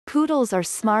Poodles are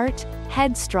smart,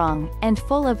 headstrong, and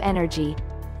full of energy.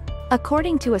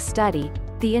 According to a study,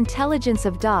 the intelligence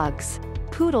of dogs,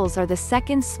 poodles are the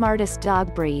second smartest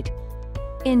dog breed.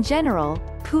 In general,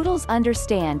 poodles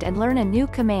understand and learn a new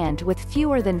command with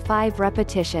fewer than 5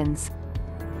 repetitions.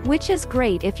 Which is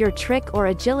great if you're trick or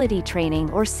agility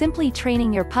training or simply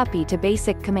training your puppy to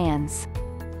basic commands.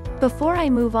 Before I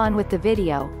move on with the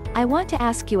video, I want to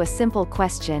ask you a simple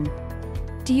question.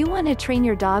 Do you want to train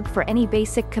your dog for any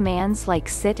basic commands like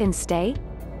sit and stay?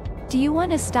 Do you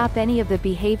want to stop any of the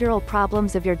behavioral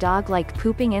problems of your dog like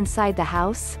pooping inside the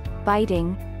house,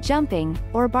 biting, jumping,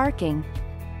 or barking?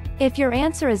 If your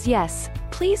answer is yes,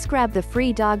 please grab the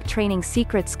free Dog Training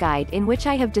Secrets Guide in which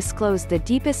I have disclosed the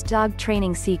deepest dog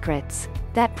training secrets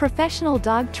that professional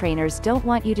dog trainers don't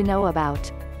want you to know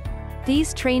about.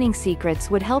 These training secrets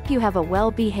would help you have a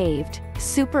well-behaved,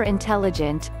 super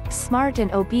intelligent, smart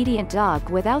and obedient dog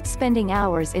without spending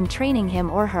hours in training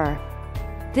him or her.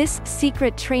 This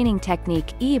secret training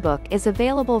technique ebook is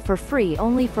available for free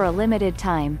only for a limited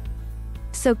time.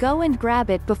 So go and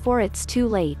grab it before it's too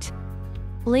late.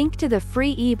 Link to the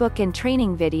free ebook and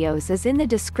training videos is in the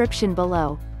description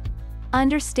below.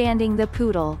 Understanding the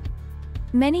poodle.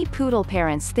 Many poodle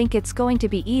parents think it's going to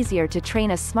be easier to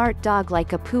train a smart dog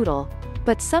like a poodle,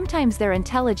 but sometimes their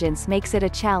intelligence makes it a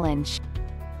challenge.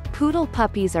 Poodle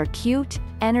puppies are cute,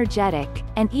 energetic,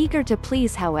 and eager to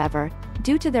please. However,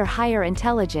 due to their higher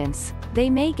intelligence, they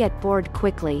may get bored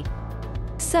quickly.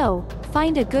 So,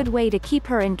 find a good way to keep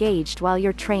her engaged while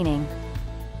you're training.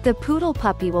 The poodle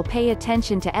puppy will pay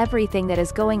attention to everything that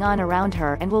is going on around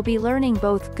her and will be learning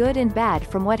both good and bad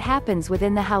from what happens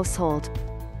within the household.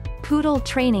 Poodle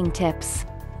training tips.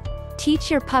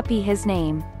 Teach your puppy his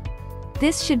name.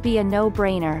 This should be a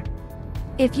no-brainer.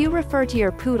 If you refer to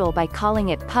your poodle by calling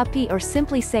it puppy or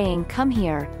simply saying "come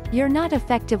here," you're not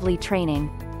effectively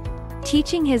training.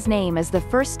 Teaching his name is the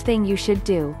first thing you should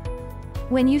do.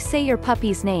 When you say your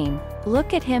puppy's name,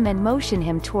 look at him and motion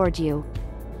him toward you.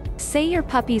 Say your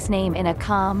puppy's name in a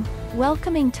calm,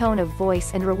 welcoming tone of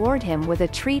voice and reward him with a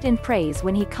treat and praise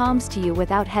when he comes to you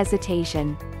without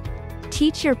hesitation.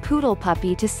 Teach your poodle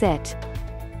puppy to sit.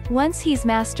 Once he's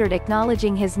mastered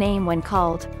acknowledging his name when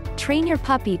called, train your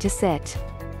puppy to sit.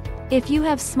 If you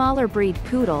have smaller breed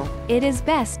poodle, it is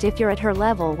best if you're at her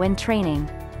level when training.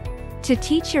 To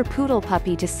teach your poodle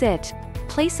puppy to sit,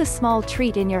 place a small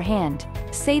treat in your hand,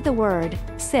 say the word,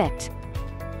 sit.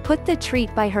 Put the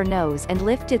treat by her nose and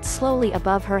lift it slowly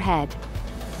above her head.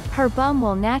 Her bum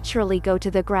will naturally go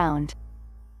to the ground.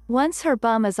 Once her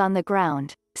bum is on the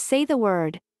ground, say the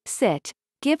word, sit,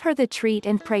 give her the treat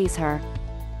and praise her.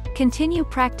 Continue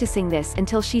practicing this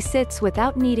until she sits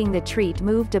without needing the treat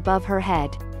moved above her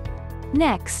head.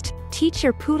 Next, teach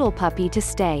your poodle puppy to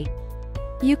stay.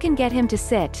 You can get him to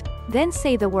sit, then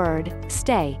say the word,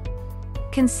 stay.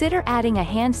 Consider adding a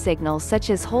hand signal such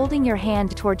as holding your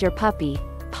hand toward your puppy,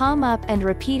 palm up and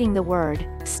repeating the word,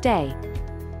 stay.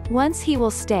 Once he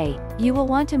will stay, you will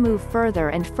want to move further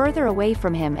and further away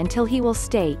from him until he will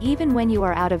stay even when you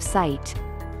are out of sight.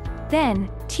 Then,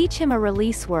 teach him a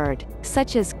release word,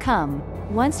 such as come,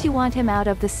 once you want him out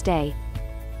of the stay.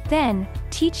 Then,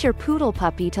 teach your poodle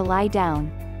puppy to lie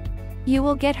down. You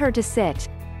will get her to sit,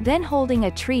 then holding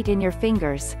a treat in your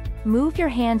fingers, move your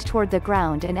hand toward the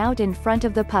ground and out in front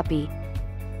of the puppy.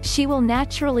 She will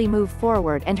naturally move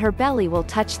forward and her belly will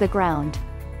touch the ground.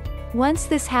 Once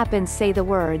this happens, say the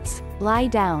words, lie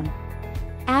down.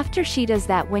 After she does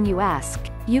that when you ask,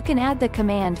 you can add the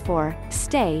command for,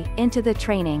 stay, into the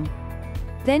training.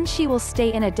 Then she will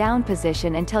stay in a down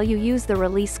position until you use the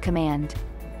release command.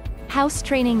 House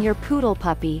training your poodle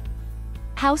puppy.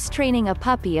 House training a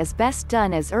puppy is best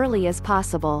done as early as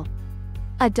possible.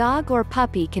 A dog or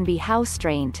puppy can be house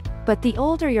trained, but the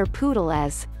older your poodle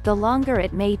is, the longer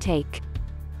it may take.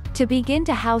 To begin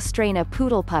to house train a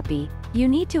poodle puppy, you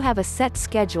need to have a set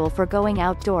schedule for going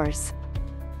outdoors.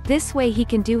 This way he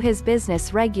can do his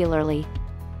business regularly.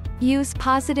 Use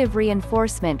positive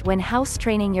reinforcement when house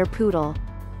training your poodle.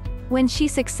 When she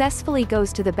successfully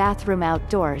goes to the bathroom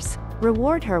outdoors,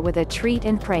 reward her with a treat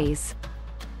and praise.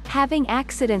 Having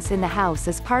accidents in the house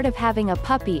is part of having a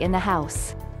puppy in the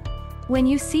house. When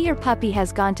you see your puppy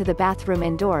has gone to the bathroom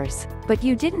indoors, but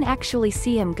you didn't actually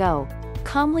see him go,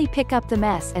 calmly pick up the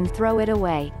mess and throw it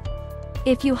away.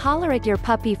 If you holler at your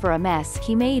puppy for a mess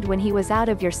he made when he was out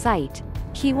of your sight,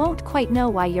 he won't quite know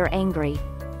why you're angry.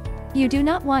 You do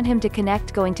not want him to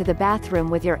connect going to the bathroom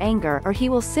with your anger, or he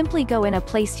will simply go in a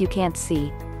place you can't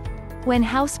see. When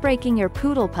housebreaking your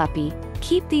poodle puppy,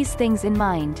 keep these things in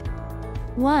mind.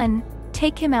 1.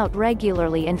 Take him out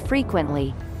regularly and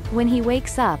frequently, when he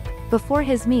wakes up, before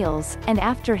his meals, and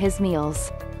after his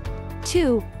meals.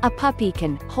 2. A puppy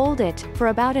can hold it for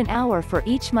about an hour for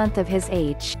each month of his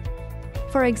age.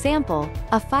 For example,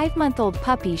 a 5-month-old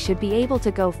puppy should be able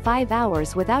to go 5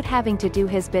 hours without having to do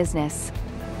his business.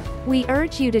 We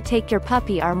urge you to take your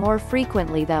puppy out more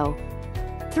frequently though.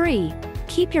 3.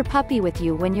 Keep your puppy with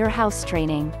you when you're house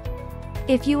training.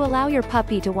 If you allow your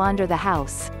puppy to wander the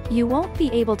house, you won't be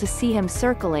able to see him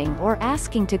circling or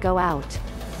asking to go out.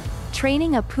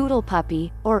 Training a poodle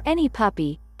puppy, or any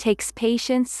puppy, takes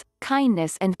patience,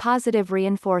 kindness and positive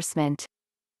reinforcement.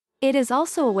 It is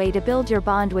also a way to build your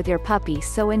bond with your puppy,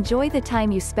 so enjoy the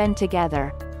time you spend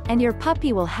together, and your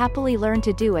puppy will happily learn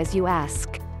to do as you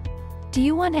ask. Do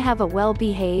you want to have a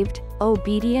well-behaved,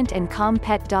 obedient and calm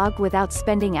pet dog without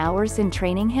spending hours in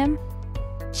training him?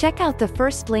 Check out the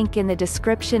first link in the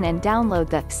description and download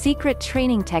the Secret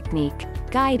Training Technique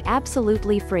guide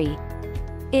absolutely free.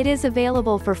 It is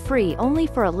available for free only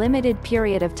for a limited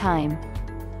period of time.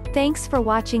 Thanks for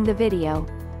watching the video.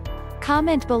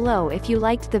 Comment below if you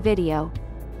liked the video.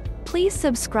 Please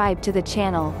subscribe to the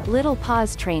channel, Little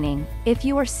Paws Training, if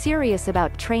you are serious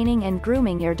about training and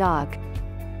grooming your dog.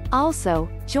 Also,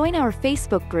 join our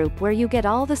Facebook group where you get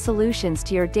all the solutions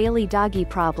to your daily doggy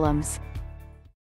problems.